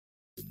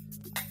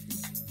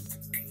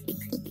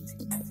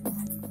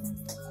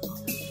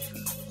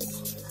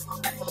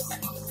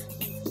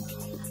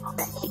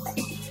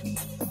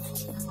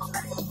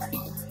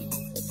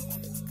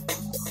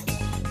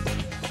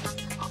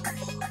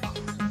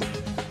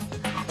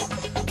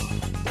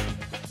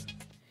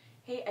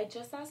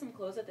just saw some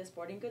clothes at this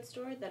sporting goods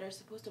store that are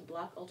supposed to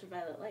block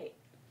ultraviolet light.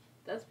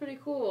 That's pretty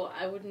cool.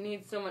 I would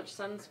need so much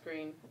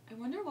sunscreen. I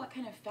wonder what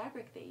kind of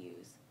fabric they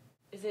use.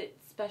 Is it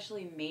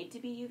specially made to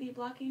be UV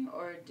blocking,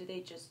 or do they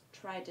just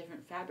try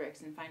different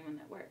fabrics and find one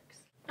that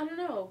works? I don't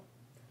know.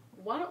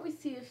 Why don't we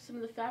see if some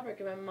of the fabric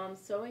in my mom's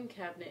sewing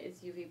cabinet is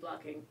UV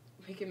blocking?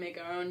 We can make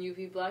our own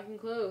UV blocking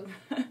clothes.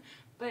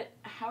 But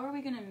how are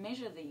we going to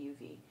measure the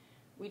UV?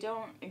 We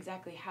don't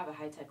exactly have a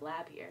high-tech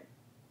lab here.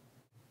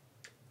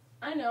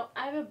 I know.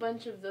 I have a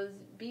bunch of those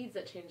beads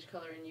that change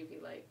color in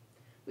UV light.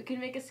 We can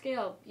make a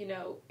scale,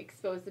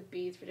 expose the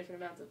beads for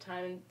different amounts of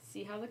time and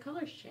see how the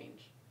colors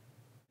change.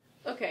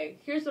 Okay,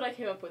 here's what I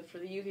came up with for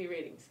the UV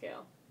rating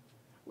scale.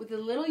 With a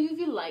little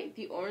UV light,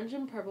 the orange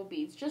and purple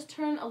beads just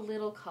turn a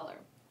little color.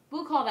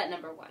 We'll call that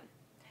number 1.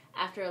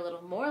 After a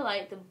little more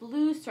light, the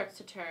blue starts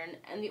to turn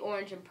and the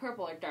orange and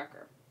purple are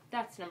darker.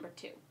 That's number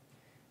 2.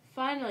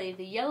 Finally,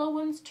 the yellow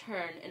ones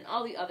turn and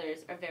all the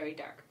others are very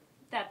dark.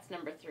 That's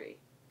number 3.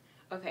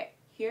 Okay,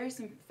 here are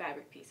some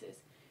fabric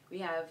pieces. We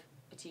have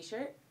a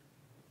t-shirt,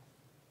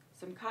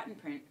 some cotton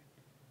print,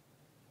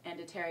 and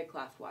a terry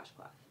cloth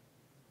washcloth.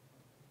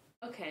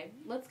 Okay,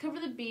 let's cover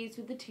the beads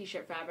with the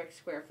t-shirt fabric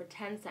square for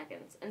 10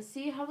 seconds and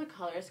see how the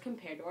colors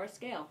compare to our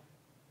scale.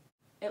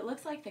 It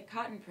looks like the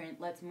cotton print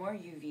lets more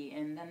UV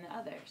in than the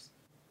others.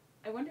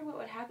 I wonder what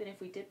would happen if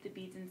we dipped the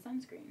beads in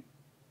sunscreen.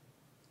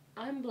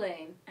 I'm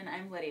Blaine. And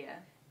I'm Lydia.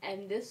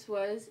 And this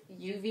was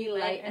UV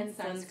Light and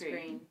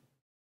Sunscreen.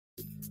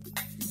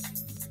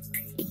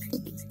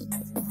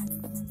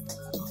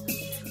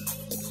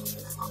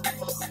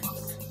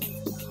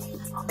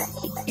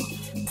 Sunscreen.